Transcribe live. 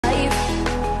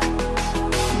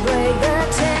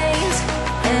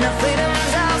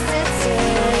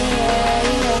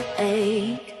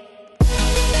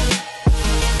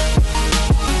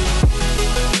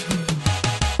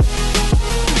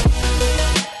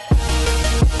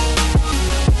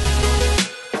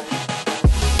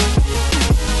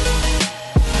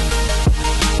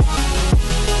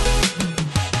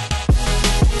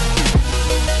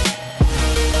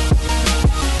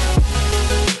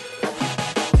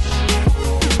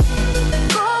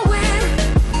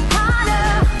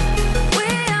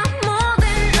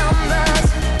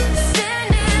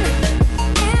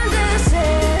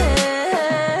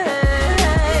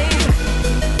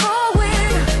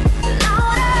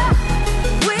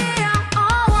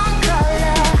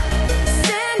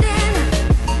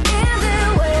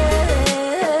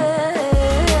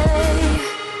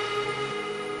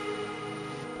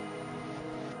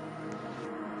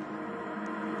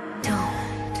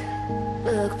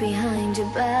look behind your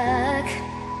back.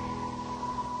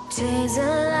 Chase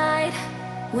a light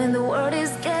when the world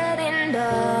is getting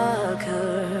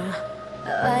darker.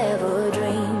 I have a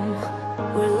dream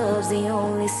where love's the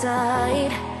only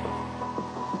side.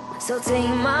 So take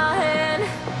my hand,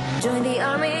 join the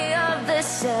army of the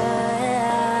shadows.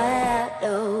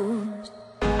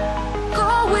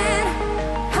 Going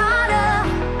harder,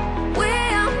 we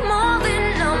are more than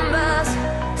numbers,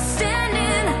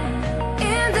 standing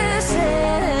in this air.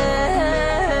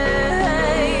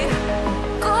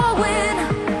 Going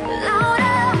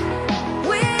louder,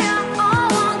 we are all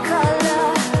one color,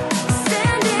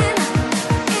 standing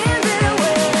in their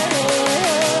way.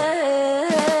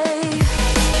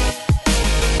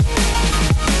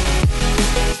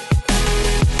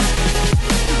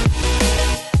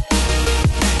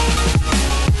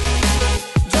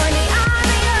 Join the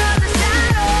army of the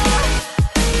shadows.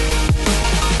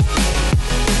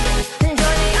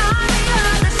 Join the army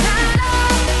of the shadows.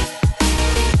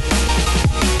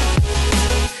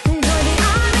 Join the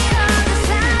army of the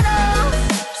shadows.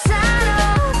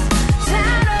 Shadows,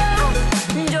 shadows.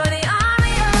 Join the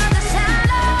army of the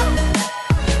shadows.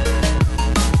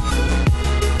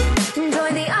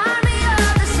 Join the army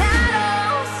of the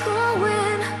shadows.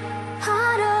 Going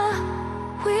harder,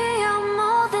 we are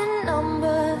more than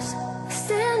numbers,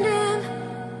 standing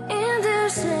in their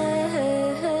shade.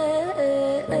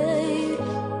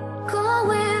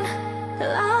 Going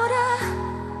louder,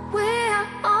 we are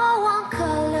all one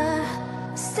color,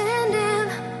 standing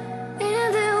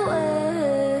in their way.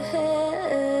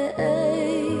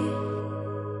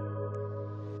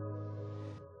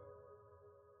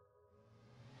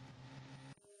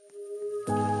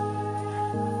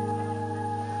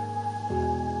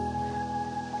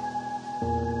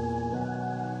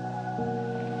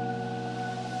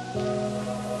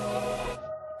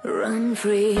 Run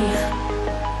free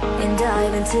and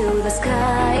dive into the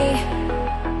sky.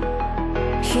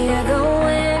 Hear the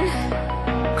wind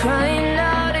crying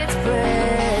out its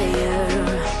prayer.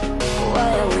 Why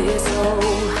are we so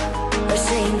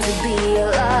ashamed to be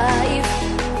alive?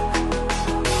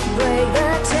 Break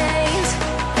the chains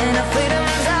and our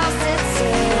freedom's ours to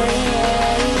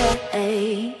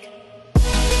take.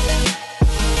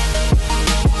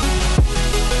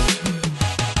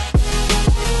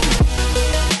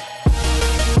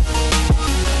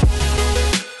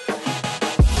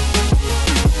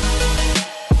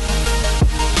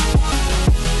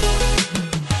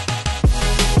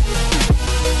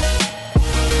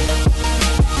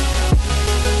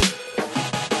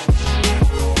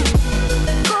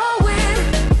 Going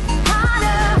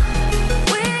harder,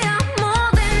 we are more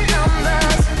than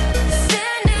numbers,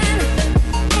 standing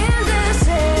in this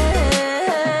air.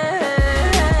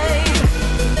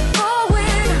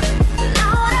 Going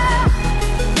louder,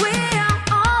 we are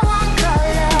all one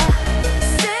color,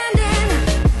 standing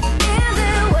in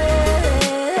their way.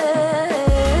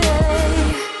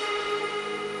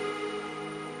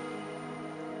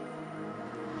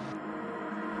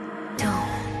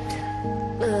 Don't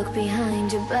look behind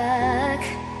your back.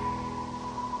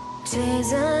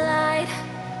 Chase a light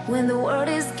when the world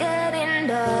is getting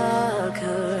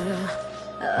darker.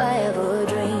 I have a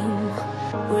dream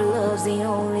where love's the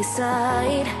only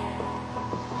side.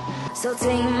 So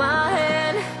take my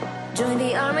hand, join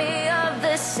the army of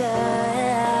the shadows.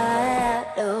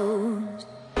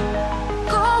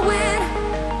 Going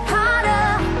harder,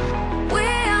 we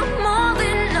are more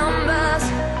than numbers,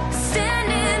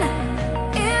 standing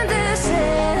in this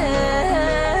air.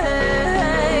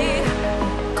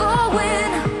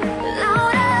 Going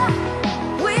louder,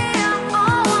 we are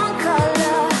all one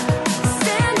color,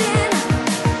 standing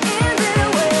in their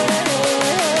way.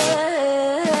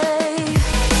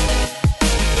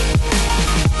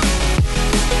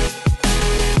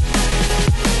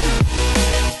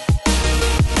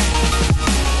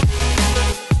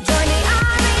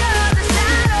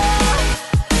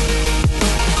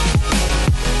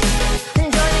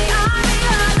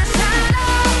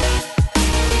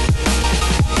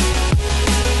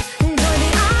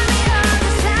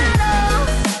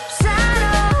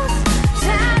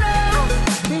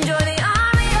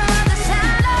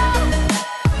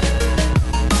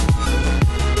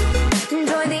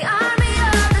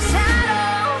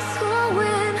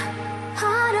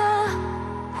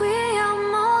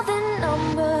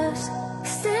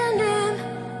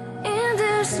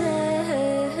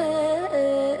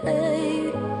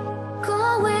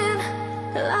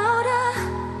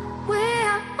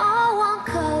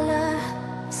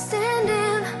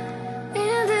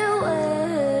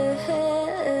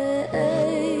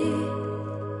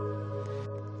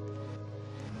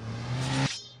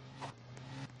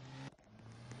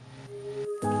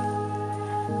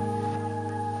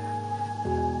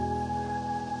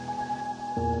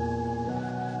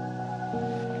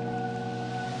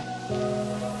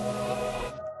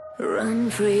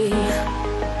 free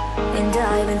and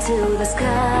dive into the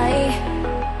sky.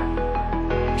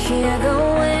 Hear the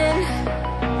wind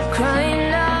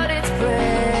crying out its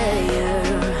prayer.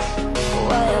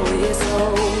 Why are we so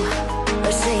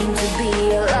ashamed to be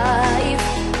alive?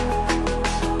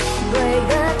 Break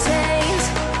the chains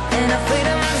and our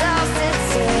freedom's ours to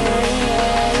take.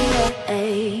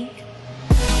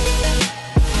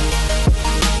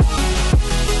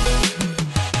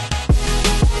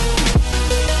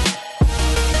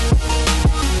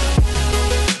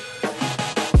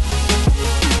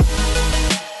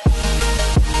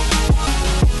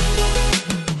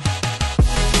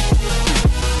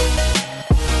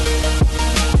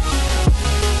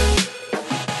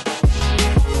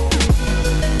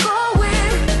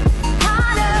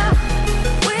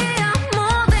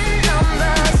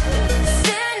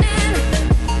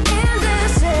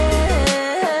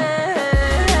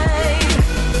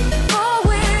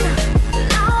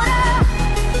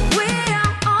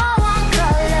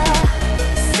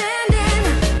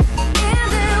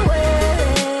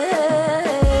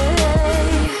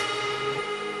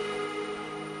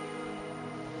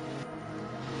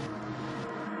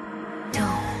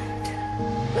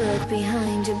 Look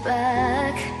behind your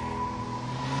back.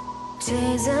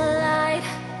 Chase a light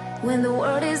when the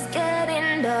world is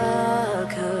getting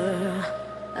darker.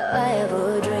 I have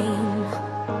a dream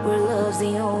where love's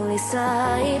the only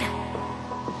side.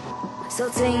 So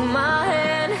take my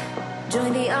hand,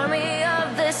 join the army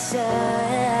of the shadows.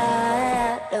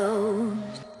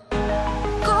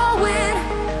 Going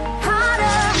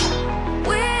harder,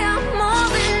 we are more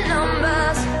than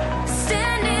numbers,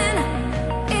 standing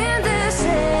in this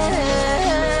hate.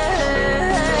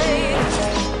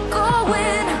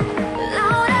 Going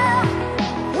louder,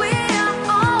 we are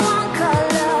all one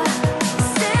color,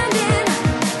 standing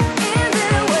in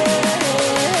their way.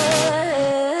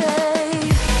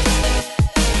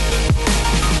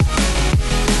 Join the army of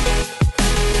the shadows.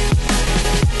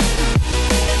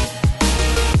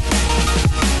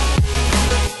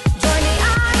 Join the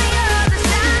army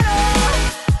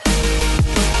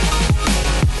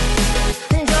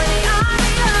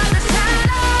of the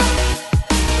shadows.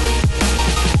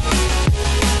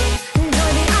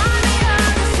 Join the army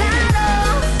of the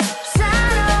shadows.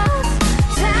 Shadows,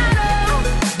 shadows.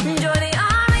 Join the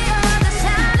army of the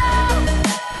shadows.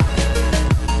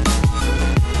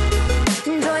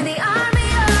 Join the army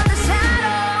of the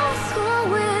shadows.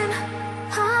 Going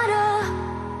harder,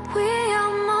 we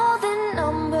are more than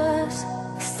numbers,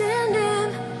 standing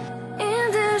in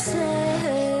their shade.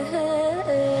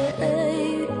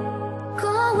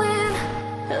 Going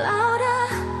louder,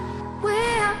 we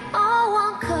are all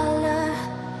one color,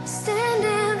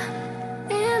 standing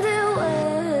in their way.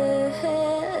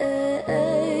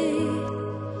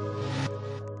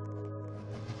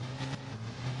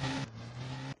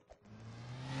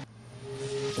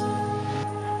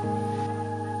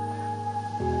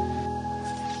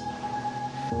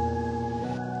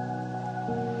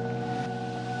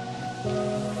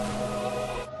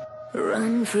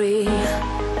 Run free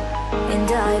and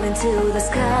dive into the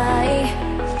sky.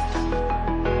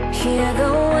 Hear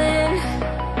the wind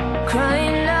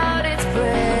crying out its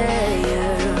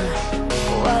prayer.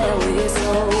 Why are we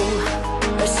so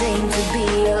ashamed to be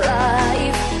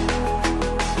alive?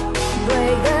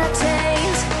 Break the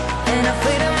chains and our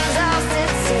freedom's ours to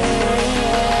take.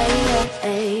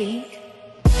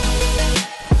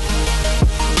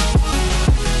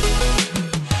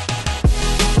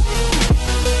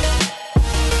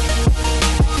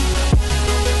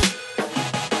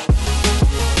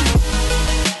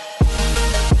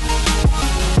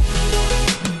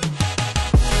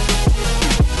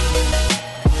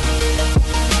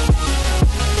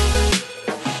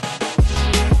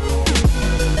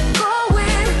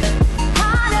 Going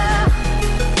harder,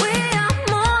 we are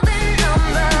more than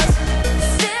numbers,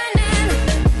 standing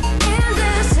in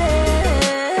this hate.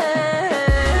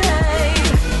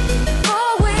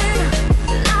 Going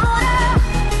louder,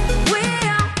 we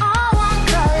are all one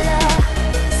color,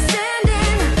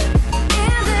 standing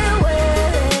in their way.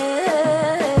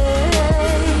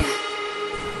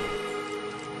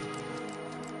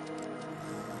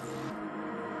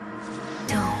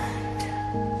 Don't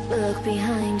look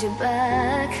behind your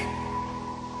back.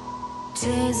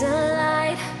 Chase a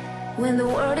light when the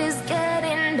world is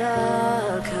getting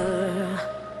darker.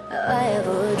 I have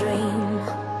a dream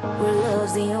where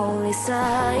love's the only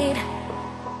side.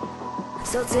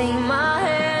 So take my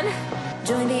hand,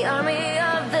 join the army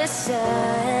of the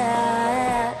shadows.